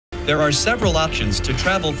There are several options to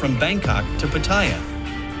travel from Bangkok to Pattaya.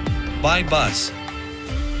 By bus.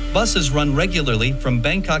 Buses run regularly from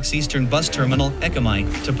Bangkok's eastern bus terminal,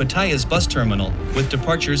 Ekamai, to Pattaya's bus terminal, with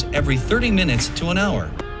departures every 30 minutes to an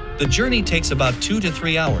hour. The journey takes about 2 to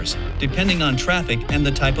 3 hours, depending on traffic and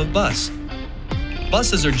the type of bus.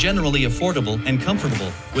 Buses are generally affordable and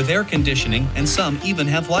comfortable, with air conditioning, and some even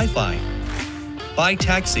have Wi-Fi. By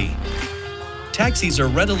taxi. Taxis are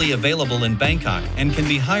readily available in Bangkok and can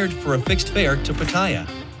be hired for a fixed fare to Pattaya.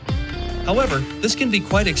 However, this can be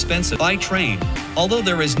quite expensive. By train. Although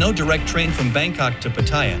there is no direct train from Bangkok to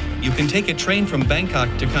Pattaya, you can take a train from Bangkok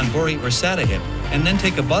to Chonburi or Sattahip, and then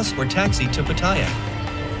take a bus or taxi to Pattaya.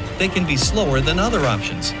 They can be slower than other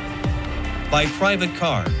options. By private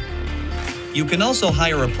car. You can also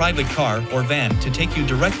hire a private car or van to take you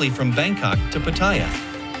directly from Bangkok to Pattaya.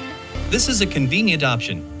 This is a convenient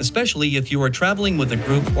option, especially if you are traveling with a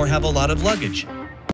group or have a lot of luggage.